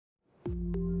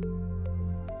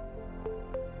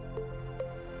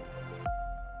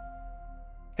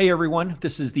Hey everyone,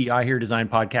 this is the I Hear Design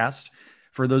podcast.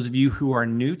 For those of you who are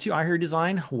new to I Hear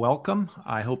Design, welcome.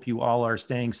 I hope you all are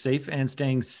staying safe and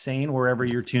staying sane wherever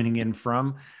you're tuning in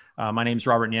from. My name is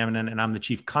Robert Nieminen, and I'm the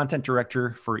Chief Content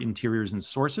Director for Interiors and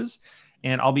Sources.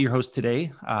 And I'll be your host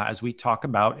today as we talk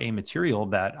about a material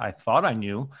that I thought I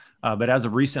knew, but as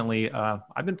of recently,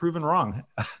 I've been proven wrong.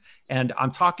 And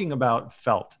I'm talking about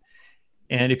felt.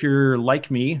 And if you're like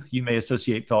me, you may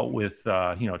associate felt with,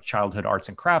 childhood arts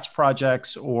and crafts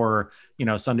projects or,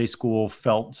 Sunday school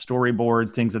felt storyboards,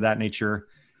 things of that nature.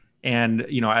 And,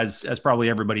 as probably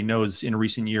everybody knows in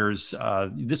recent years,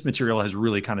 this material has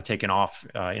really kind of taken off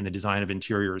in the design of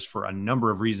interiors for a number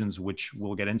of reasons, which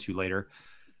we'll get into later.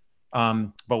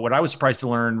 But what I was surprised to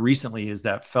learn recently is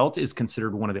that felt is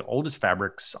considered one of the oldest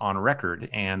fabrics on record.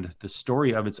 And the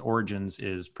story of its origins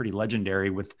is pretty legendary,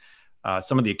 with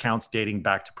some of the accounts dating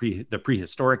back to the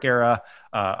prehistoric era.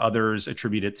 Others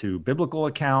attribute it to biblical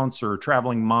accounts or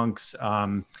traveling monks.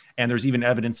 And there's even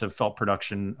evidence of felt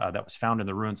production that was found in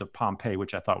the ruins of Pompeii,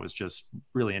 which I thought was just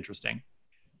really interesting.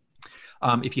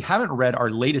 If you haven't read our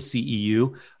latest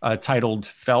CEU titled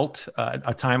Felt,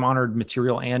 a time-honored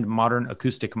material and modern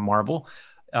acoustic marvel,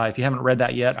 if you haven't read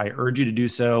that yet, I urge you to do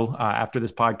so after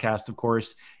this podcast, of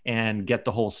course, and get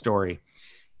the whole story.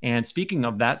 And speaking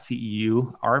of that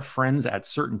CEU, our friends at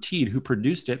CertainTeed who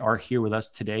produced it are here with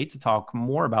us today to talk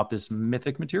more about this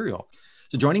mythic material.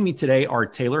 So joining me today are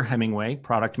Taylor Hemingway,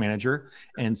 Product Manager,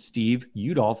 and Steve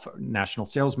Udolph, National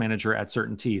Sales Manager at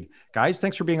CertainTeed. Guys,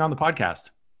 thanks for being on the podcast.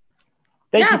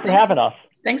 Thank you for having us.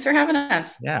 Thanks for having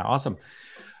us. Yeah, awesome.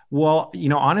 Well,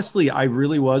 honestly, I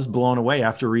really was blown away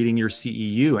after reading your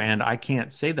CEU, and I can't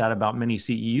say that about many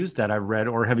CEUs that I've read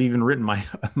or have even written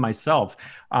myself.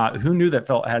 Who knew that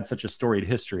felt had such a storied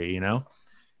history,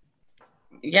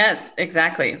 Yes,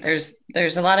 exactly. There's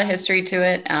a lot of history to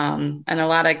it, and a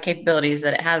lot of capabilities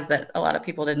that it has that a lot of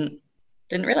people didn't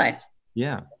realize.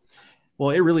 Yeah. Well,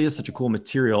 it really is such a cool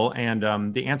material.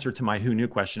 And the answer to my who knew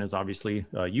question is obviously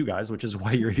you guys, which is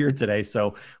why you're here today.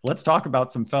 So let's talk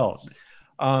about some felt.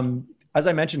 As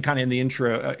I mentioned kind of in the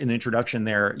introduction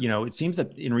there, it seems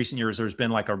that in recent years, there's been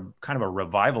like a kind of a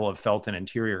revival of felt in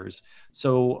interiors.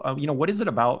 So, what is it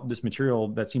about this material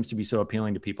that seems to be so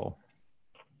appealing to people?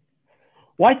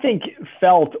 Well, I think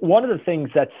felt, one of the things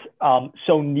that's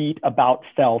so neat about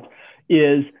felt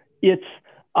is its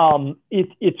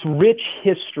rich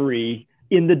history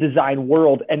in the design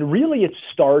world. And really it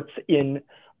starts in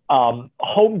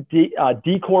home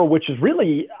decor, which is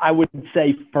really, I would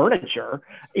say, furniture,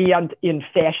 and in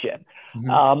fashion.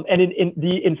 Mm-hmm. And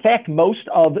in fact, most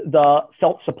of the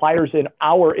felt suppliers in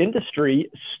our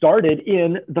industry started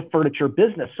in the furniture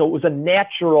business. So it was a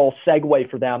natural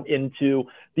segue for them into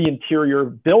the interior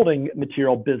building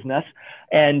material business,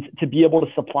 and to be able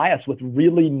to supply us with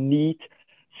really neat,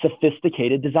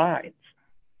 sophisticated designs.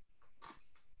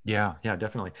 Yeah,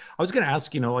 definitely. I was going to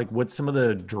ask, what some of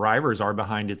the drivers are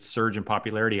behind its surge in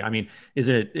popularity. I mean, is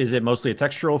it mostly a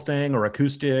textural thing or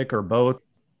acoustic or both?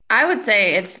 I would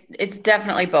say it's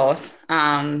definitely both.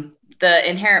 The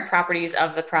inherent properties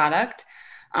of the product,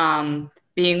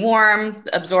 being warm,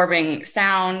 absorbing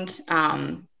sound,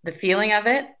 the feeling of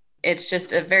it. It's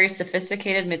just a very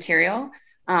sophisticated material.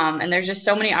 And there's just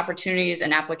so many opportunities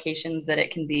and applications that it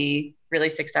can be really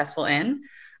successful in.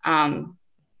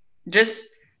 Just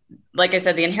like I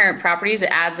said, the inherent properties, it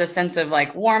adds a sense of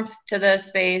like warmth to the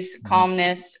space,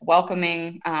 calmness,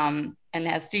 welcoming. And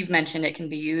as Steve mentioned, it can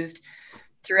be used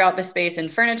throughout the space in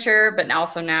furniture, but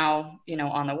also now,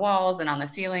 on the walls and on the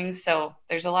ceilings. So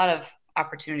there's a lot of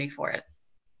opportunity for it.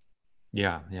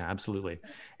 Yeah, absolutely.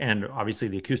 And obviously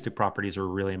the acoustic properties are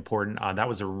really important. That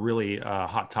was a really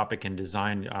hot topic in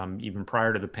design, even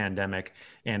prior to the pandemic.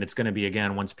 And it's going to be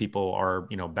again, once people are,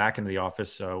 back into the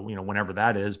office. So, whenever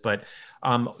that is. But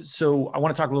so I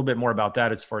want to talk a little bit more about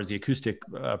that as far as the acoustic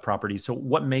properties. So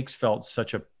what makes felt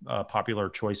such a popular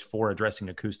choice for addressing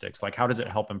acoustics? Like, how does it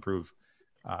help improve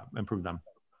them?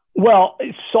 Well,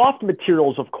 soft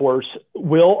materials, of course,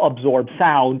 will absorb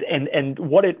sound, and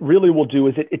what it really will do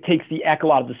is it takes the echo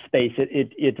out of the space.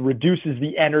 It reduces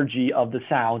the energy of the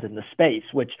sound in the space,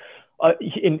 which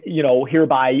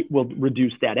hereby will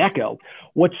reduce that echo.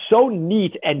 What's so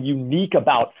neat and unique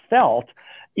about felt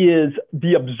is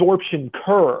the absorption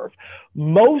curve.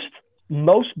 Most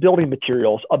building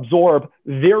materials absorb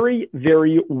very,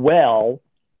 very well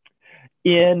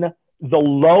in the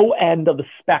low end of the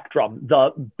spectrum,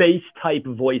 the bass type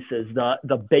voices,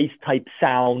 the bass type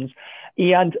sounds,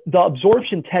 and the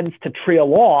absorption tends to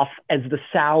trail off as the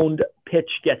sound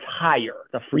pitch gets higher,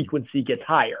 the frequency gets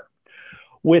higher.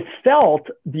 With felt,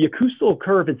 the acoustical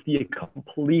curve is the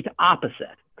complete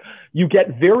opposite. you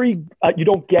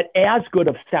don't get as good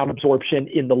of sound absorption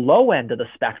in the low end of the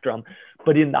spectrum,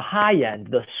 but in the high end,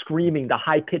 the screaming, the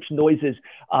high pitched noises,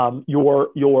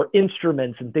 your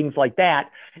instruments and things like that,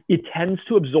 it tends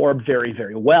to absorb very,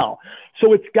 very well.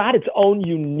 So it's got its own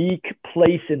unique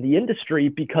place in the industry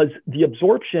because the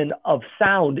absorption of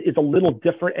sound is a little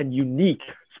different and unique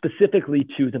specifically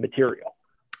to the material.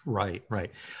 Right,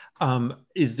 right.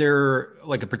 Is there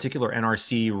like a particular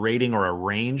NRC rating or a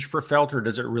range for felt, or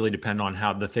does it really depend on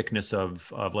how the thickness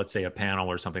of let's say, a panel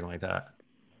or something like that?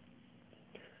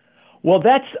 Well,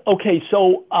 that's okay.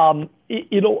 So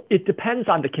it depends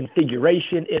on the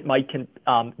configuration. It might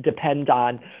depend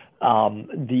on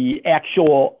the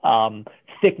actual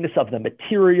thickness of the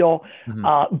material.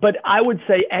 Mm-hmm. But I would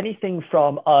say anything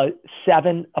from a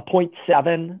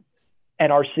 0.7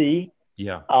 NRC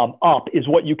up is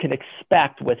what you can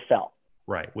expect with felt.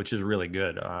 Right, which is really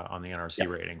good on the NRC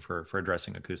rating for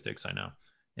addressing acoustics, I know.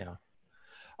 Yeah.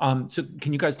 So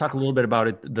can you guys talk a little bit about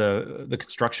it, the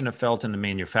construction of felt and the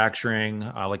manufacturing?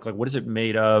 Like what is it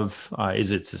made of?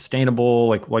 Is it sustainable?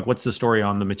 Like what's the story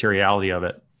on the materiality of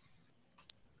it?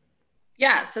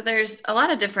 Yeah, so there's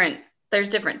different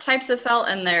types of felt,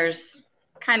 and there's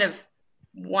kind of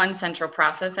one central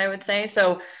process, I would say.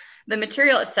 So the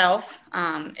material itself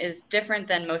is different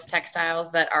than most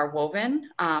textiles that are woven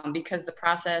because the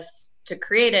process to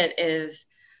create it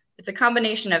it's a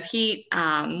combination of heat,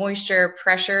 moisture,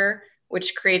 pressure,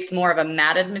 which creates more of a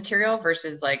matted material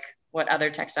versus like what other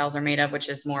textiles are made of, which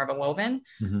is more of a woven.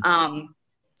 Mm-hmm.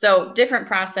 So different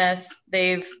process.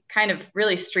 They've kind of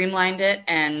really streamlined it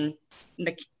and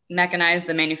mechanized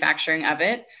the manufacturing of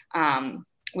it,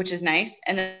 which is nice.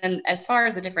 And then as far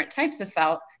as the different types of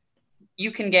felt,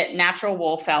 you can get natural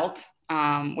wool felt,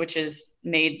 which is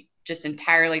made just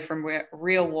entirely from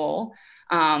real wool.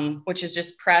 Which is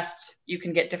just pressed. You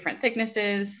can get different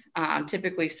thicknesses,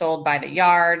 typically sold by the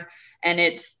yard, and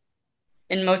it's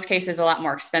in most cases a lot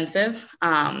more expensive.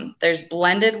 There's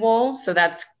blended wool, so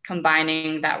that's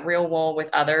combining that real wool with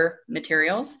other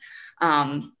materials.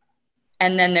 And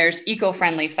then there's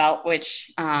eco-friendly felt,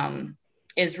 which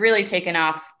is really taken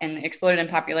off and exploded in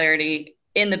popularity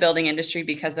in the building industry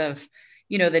because of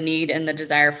the need and the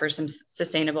desire for some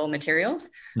sustainable materials.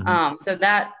 Mm-hmm. So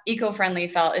that eco-friendly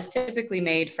felt is typically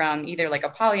made from either like a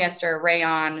polyester,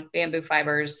 rayon, bamboo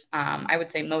fibers. I would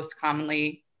say most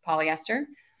commonly polyester.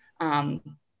 So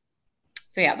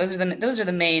yeah, those are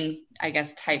the main, I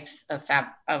guess, types of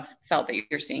felt that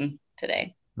you're seeing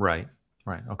today. Right.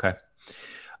 Okay.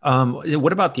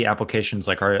 What about the applications?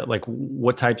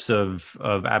 What types of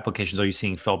applications are you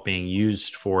seeing felt being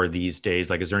used for these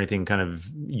days? Like, is there anything kind of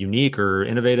unique or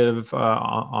innovative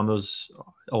along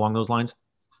those lines?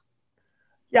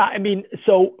 Yeah, I mean,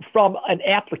 so from an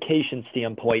application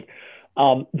standpoint,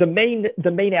 the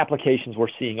main applications we're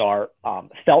seeing are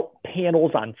felt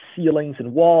panels on ceilings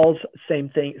and walls.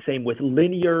 Same with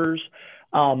linears.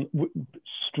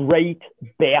 Straight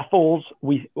baffles.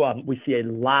 We see a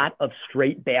lot of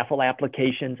straight baffle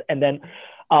applications, and then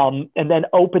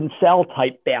open cell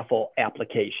type baffle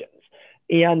applications.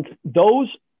 And those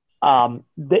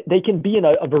they can be in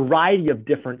a variety of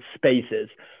different spaces.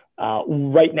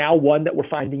 Right now, one that we're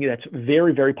finding that's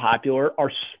very, very popular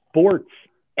are sports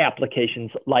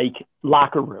applications like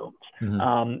locker rooms.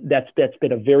 Mm-hmm. That's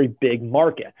been a very big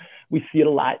market. We see it a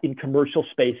lot in commercial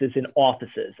spaces, in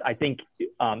offices. I think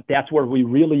that's where we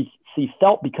really see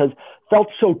felt, because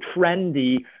felt's so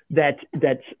trendy that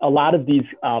a lot of these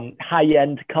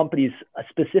high-end companies,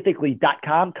 specifically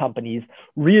 .com companies,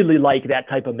 really like that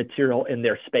type of material in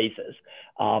their spaces.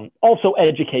 Also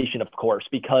education, of course,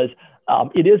 because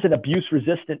it is an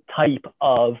abuse-resistant type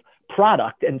of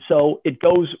product, and so it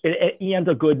goes, and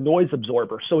a good noise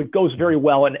absorber, so it goes very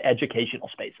well in educational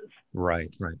spaces.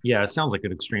 Right. Yeah, it sounds like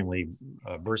an extremely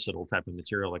versatile type of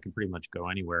material that can pretty much go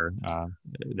anywhere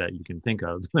that you can think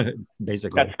of.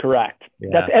 Basically, that's correct. Yeah.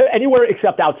 That's anywhere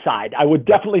except outside. I would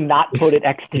definitely not put it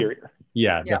exterior.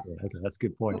 Yeah, definitely. Okay, that's a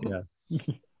good point. Yeah.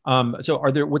 So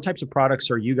what types of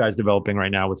products are you guys developing right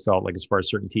now with felt, like as far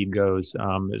as CertainTeed goes?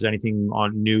 Is anything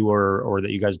on new or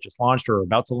that you guys just launched or are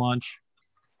about to launch?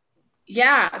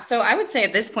 Yeah, so I would say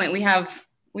at this point we have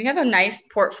a nice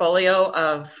portfolio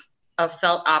of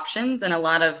felt options and a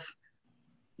lot of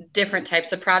different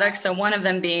types of products. So one of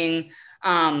them being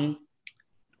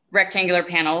rectangular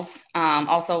panels,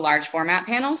 also large format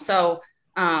panels. So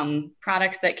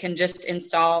products that can just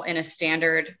install in a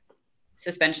standard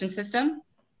suspension system,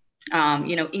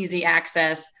 easy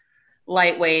access,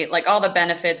 lightweight, like all the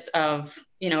benefits of,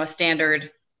 a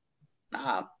standard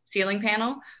ceiling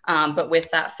panel, but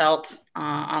with that felt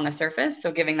on the surface,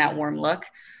 so giving that warm look.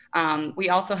 We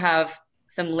also have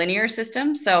some linear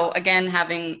systems. So again,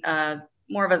 having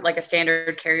more of a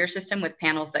standard carrier system with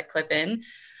panels that clip in.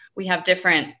 We have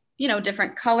different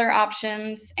color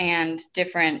options and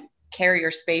different carrier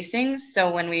spacings.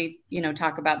 So when we,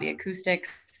 talk about the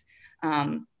acoustics,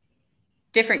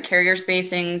 different carrier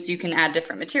spacings, you can add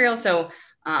different materials. So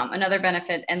another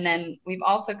benefit. And then we've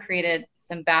also created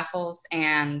some baffles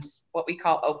and what we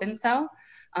call open cell.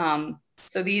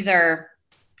 So these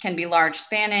can be large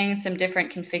spanning, some different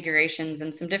configurations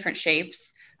and some different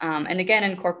shapes. And again,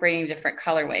 incorporating different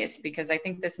colorways, because I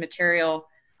think this material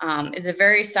is a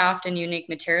very soft and unique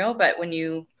material, but when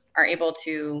you are able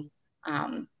to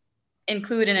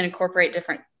include and incorporate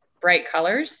different bright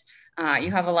colors,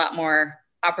 you have a lot more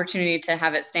opportunity to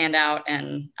have it stand out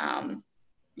and,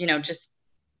 just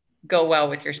go well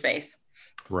with your space.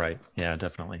 Right. Yeah,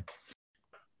 definitely.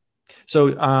 So,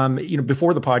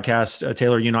 before the podcast,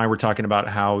 Taylor, you and I were talking about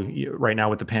how right now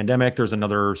with the pandemic, there's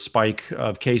another spike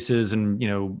of cases and,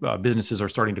 businesses are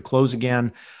starting to close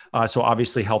again. So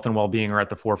obviously health and well-being are at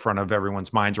the forefront of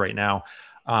everyone's minds right now.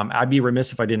 I'd be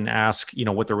remiss if I didn't ask,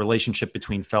 what the relationship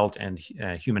between felt and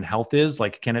human health is.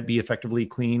 Like, can it be effectively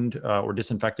cleaned or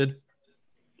disinfected?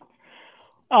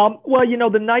 Well,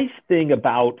 the nice thing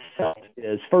about felt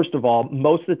is, first of all,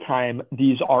 most of the time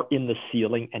these are in the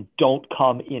ceiling and don't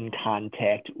come in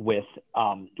contact with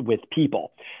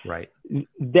people. Right.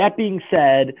 That being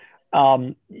said,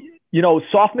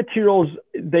 soft materials,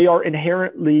 they are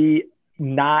inherently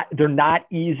they're not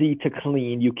easy to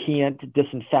clean. You can't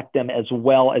disinfect them as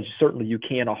well as certainly you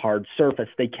can a hard surface.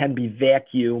 They can be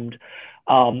vacuumed,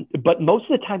 but most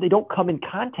of the time they don't come in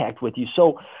contact with you.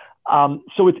 So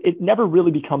it never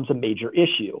really becomes a major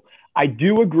issue. I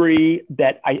do agree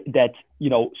that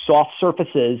soft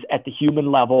surfaces at the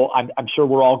human level, I'm sure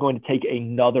we're all going to take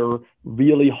another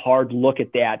really hard look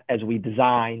at that as we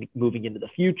design moving into the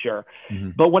future.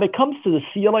 Mm-hmm. But when it comes to the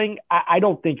ceiling, I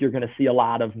don't think you're going to see a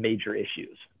lot of major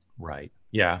issues. Right.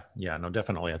 Yeah. No,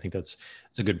 definitely. I think that's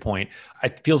a good point.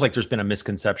 It feels like there's been a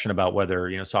misconception about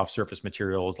whether, soft surface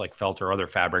materials like felt or other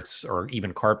fabrics or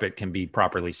even carpet can be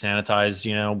properly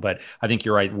sanitized, but I think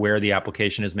you're right. Where the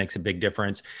application is makes a big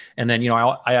difference. And then,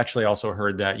 I actually also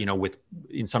heard that,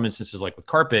 in some instances, like with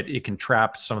carpet, it can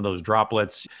trap some of those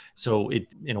droplets. So it,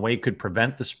 in a way, could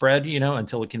prevent the spread,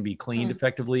 until it can be cleaned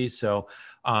effectively. So,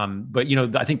 but,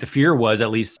 I think the fear was, at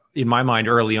least in my mind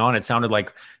early on, it sounded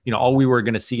like, all we were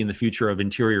going to see in the future of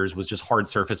interiors was just hard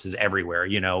surfaces everywhere,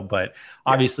 but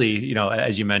obviously,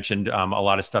 as you mentioned, a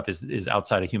lot of stuff is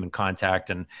outside of human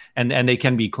contact and they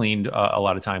can be cleaned a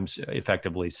lot of times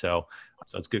effectively. So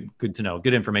it's good to know.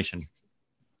 Good information.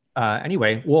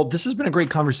 Anyway, well, this has been a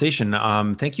great conversation.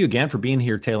 Thank you again for being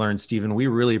here, Taylor and Stephen. We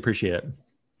really appreciate it.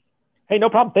 Hey, no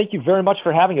problem. Thank you very much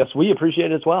for having us. We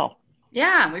appreciate it as well.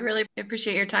 Yeah, we really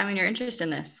appreciate your time and your interest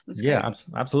in this. Yeah,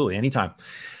 absolutely. Anytime.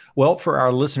 Well, for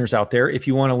our listeners out there, if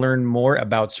you want to learn more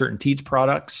about CertainTeed's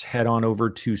products, head on over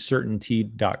to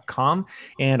certainteed.com.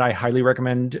 And I highly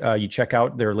recommend you check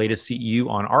out their latest CEU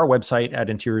on our website at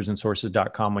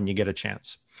interiors-and-sources.com when you get a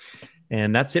chance.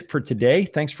 And that's it for today.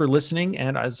 Thanks for listening.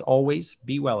 And as always,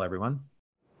 be well, everyone.